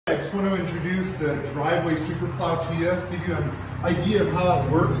I just want to introduce the driveway super plow to you, give you an idea of how it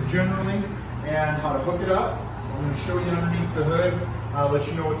works generally and how to hook it up. I'm going to show you underneath the hood, let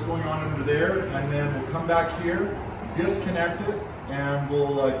you know what's going on under there, and then we'll come back here, disconnect it, and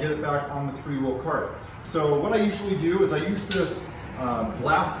we'll get it back on the 3-wheel cart. So what I usually do is I use this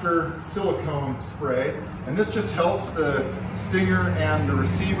blaster silicone spray, and this just helps the stinger and the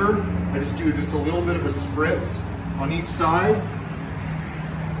receiver. I just do just a little bit of a spritz on each side.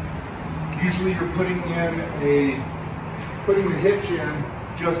 Usually you're putting the hitch in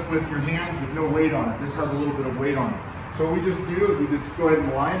just with your hands with no weight on it. This has a little bit of weight on it. So what we just do is we just go ahead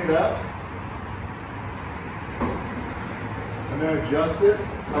and line it up and then adjust it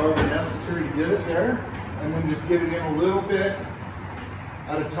however necessary to get it there, and then just get it in a little bit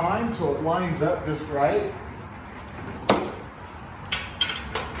at a time till it lines up just right.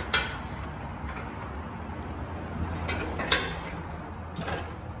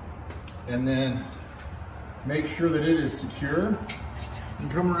 And then make sure that it is secure.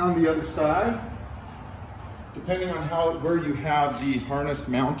 And come around the other side, depending on where you have the harness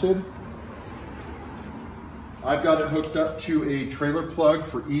mounted. I've got it hooked up to a trailer plug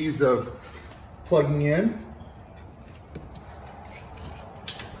for ease of plugging in.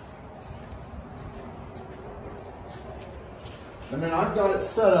 And then I've got it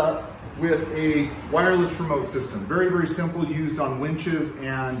set up with a wireless remote system. Very, very simple, used on winches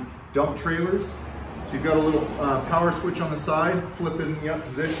and dump trailers. So you've got a little power switch on the side, flip it in the up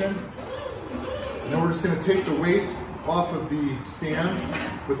position. And then we're just gonna take the weight off of the stand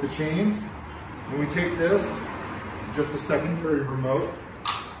with the chains. And we take this, just a secondary remote,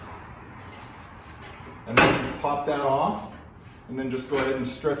 and then pop that off, and then just go ahead and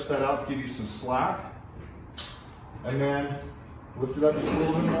stretch that out to give you some slack. And then lift it up just a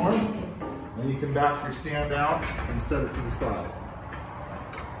little bit more, and you can back your stand out and set it to the side.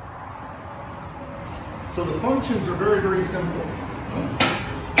 So the functions are very, very simple.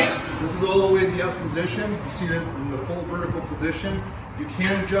 This is all the way in the up position. You see that in the full vertical position. You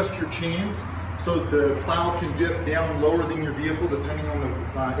can adjust your chains so that the plow can dip down lower than your vehicle depending on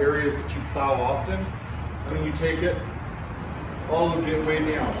the areas that you plow often. And then you take it all the way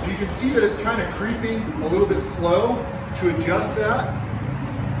down. So you can see that it's kind of creeping a little bit slow. To adjust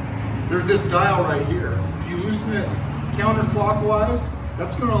that, there's this dial right here. If you loosen it counterclockwise,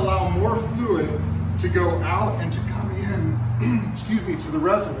 that's going to allow more fluid to go out and to come in, excuse me, to the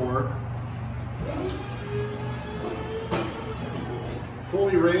reservoir.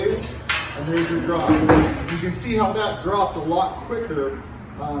 Fully raised, and there's your drop. You can see how that dropped a lot quicker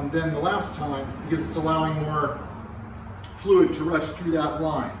than the last time because it's allowing more fluid to rush through that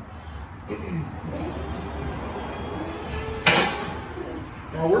line.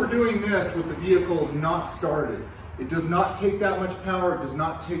 Now we're doing this with the vehicle not started. It does not take that much power, it does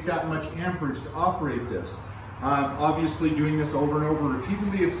not take that much amperage to operate this. Obviously doing this over and over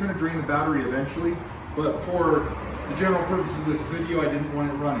repeatedly, it's going to drain the battery eventually, but for the general purpose of this video, I didn't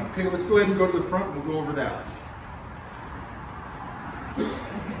want it running. Okay, let's go ahead and go to the front and we'll go over that.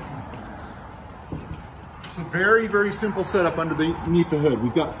 It's a very, very simple setup underneath the hood.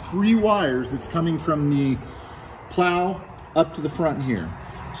 We've got 3 wires that's coming from the plow up to the front here.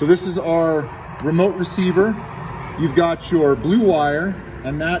 So this is our remote receiver. You've got your blue wire,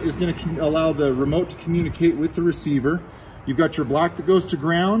 and that is going to allow the remote to communicate with the receiver. You've got your black that goes to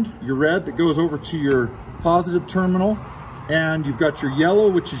ground, your red that goes over to your positive terminal, and you've got your yellow,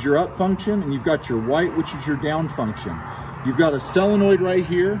 which is your up function, and you've got your white, which is your down function. You've got a solenoid right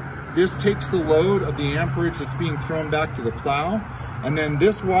here. This takes the load of the amperage that's being thrown back to the plow. And then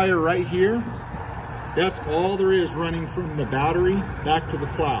this wire right here, that's all there is running from the battery back to the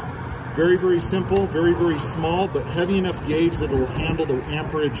plow. Very, very simple, very, very small, but heavy enough gauge that it will handle the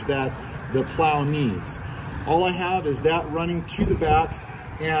amperage that the plow needs. All I have is that running to the back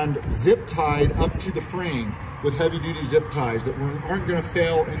and zip tied up to the frame with heavy duty zip ties that aren't going to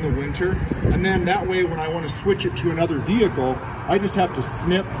fail in the winter. And then that way when I want to switch it to another vehicle, I just have to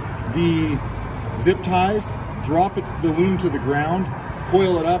snip the zip ties, drop the loom to the ground,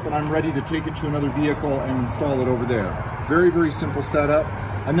 coil it up, and I'm ready to take it to another vehicle and install it over there. Very, very simple setup.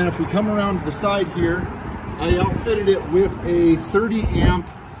 And then if we come around to the side here, I outfitted it with a 30 amp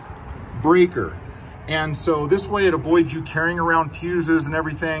breaker. And so this way it avoids you carrying around fuses and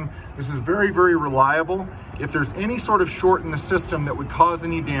everything. This is very, very reliable. If there's any sort of short in the system that would cause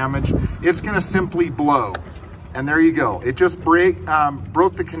any damage, it's gonna simply blow. And there you go. It just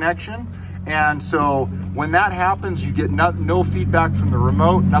broke the connection. And so when that happens, you get no feedback from the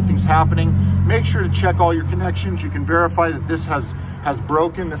remote, nothing's happening. Make sure to check all your connections. You can verify that this has has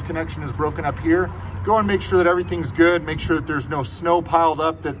broken. This connection is broken up here. Go and make sure that everything's good. Make sure that there's no snow piled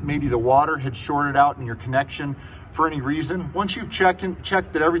up, that maybe the water had shorted out in your connection for any reason. Once you've checked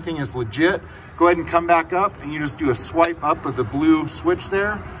that everything is legit, go ahead and come back up and you just do a swipe up of the blue switch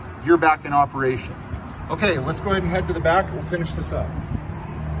there. You're back in operation. Okay, let's go ahead and head to the back and we'll finish this up.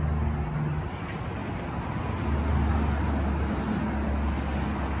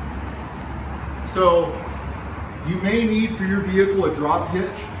 So you may need for your vehicle a drop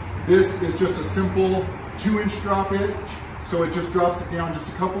hitch. This is just a simple 2-inch drop hitch. So it just drops it down just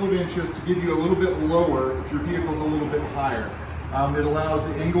a couple of inches to give you a little bit lower if your vehicle's a little bit higher. It allows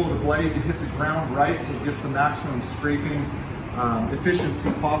the angle of the blade to hit the ground right, so it gets the maximum scraping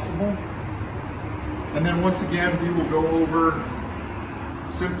efficiency possible. And then once again, we will go over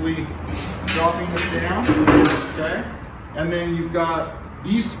simply dropping this down, okay? And then you've got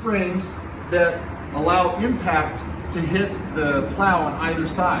these springs that allow impact to hit the plow on either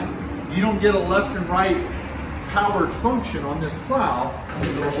side. You don't get a left and right powered function on this plow.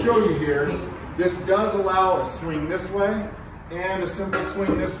 I'll show you here. This does allow a swing this way and a simple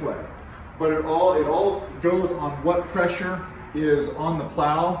swing this way. But it all goes on what pressure is on the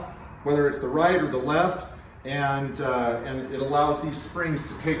plow, whether it's the right or the left, and it allows these springs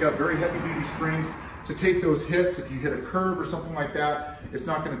to take up, very heavy duty springs, to take those hits. If you hit a curb or something like that, it's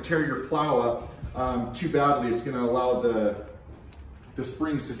not going to tear your plow up too badly. It's going to allow the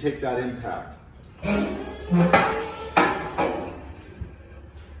springs to take that impact.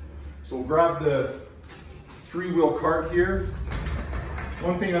 So we'll grab the 3-wheel cart here.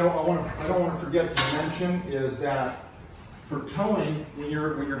 One thing I don't want to forget to mention is that for towing, when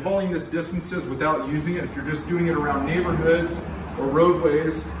you're hauling this distances without using it, if you're just doing it around neighborhoods or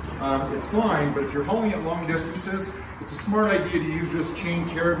roadways, it's fine. But if you're hauling it long distances, it's a smart idea to use this chain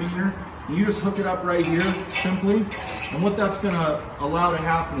carabiner. And you just hook it up right here, simply. And what that's going to allow to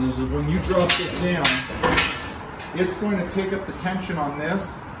happen is when you drop this down, it's going to take up the tension on this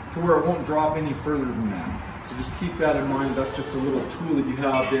to where it won't drop any further than that. So just keep that in mind. That's just a little tool that you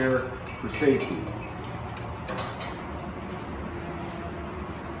have there for safety.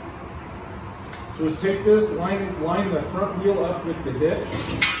 So just take this, line the front wheel up with the hitch.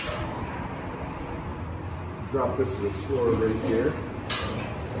 Drop this to the floor right here.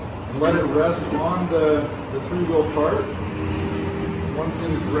 And let it rest on the 3-wheel cart. Once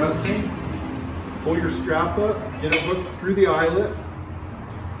it is resting, pull your strap up, get it hooked through the eyelet,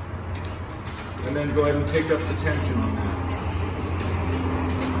 and then go ahead and take up the tension on that.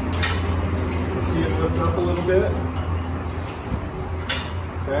 You'll see it lift up a little bit.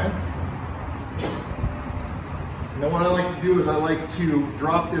 Okay? And then what I like to do is I like to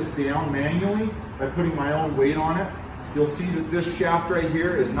drop this down manually by putting my own weight on it. You'll see that this shaft right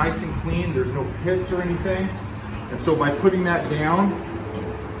here is nice and clean. There's no pits or anything. And so by putting that down,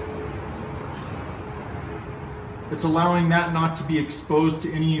 it's allowing that not to be exposed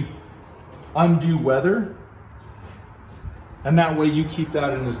to any undue weather. And that way you keep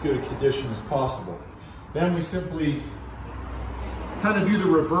that in as good a condition as possible. Then we simply kind of do the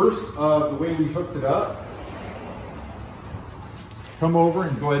reverse of the way we hooked it up. Come over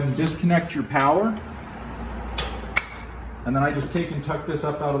and go ahead and disconnect your power. And then I just take and tuck this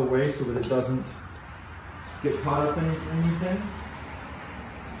up out of the way so that it doesn't get caught up in anything.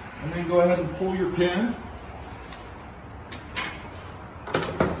 And then go ahead and pull your pin.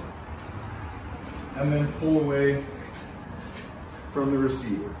 And then pull away from the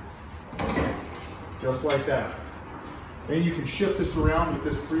receiver. Just like that. Then you can shift this around with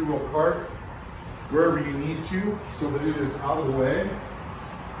this 3-wheel cart wherever you need to so that it is out of the way.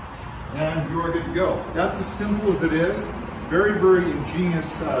 And you are good to go. That's as simple as it is. Very, very ingenious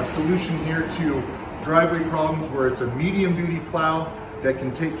solution here to driveway problems where it's a medium duty plow that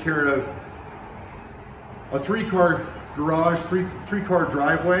can take care of a 3-car garage, three car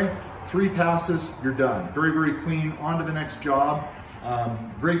driveway, 3 passes, you're done. Very, very clean, on to the next job.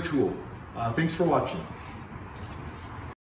 Great tool. Thanks for watching.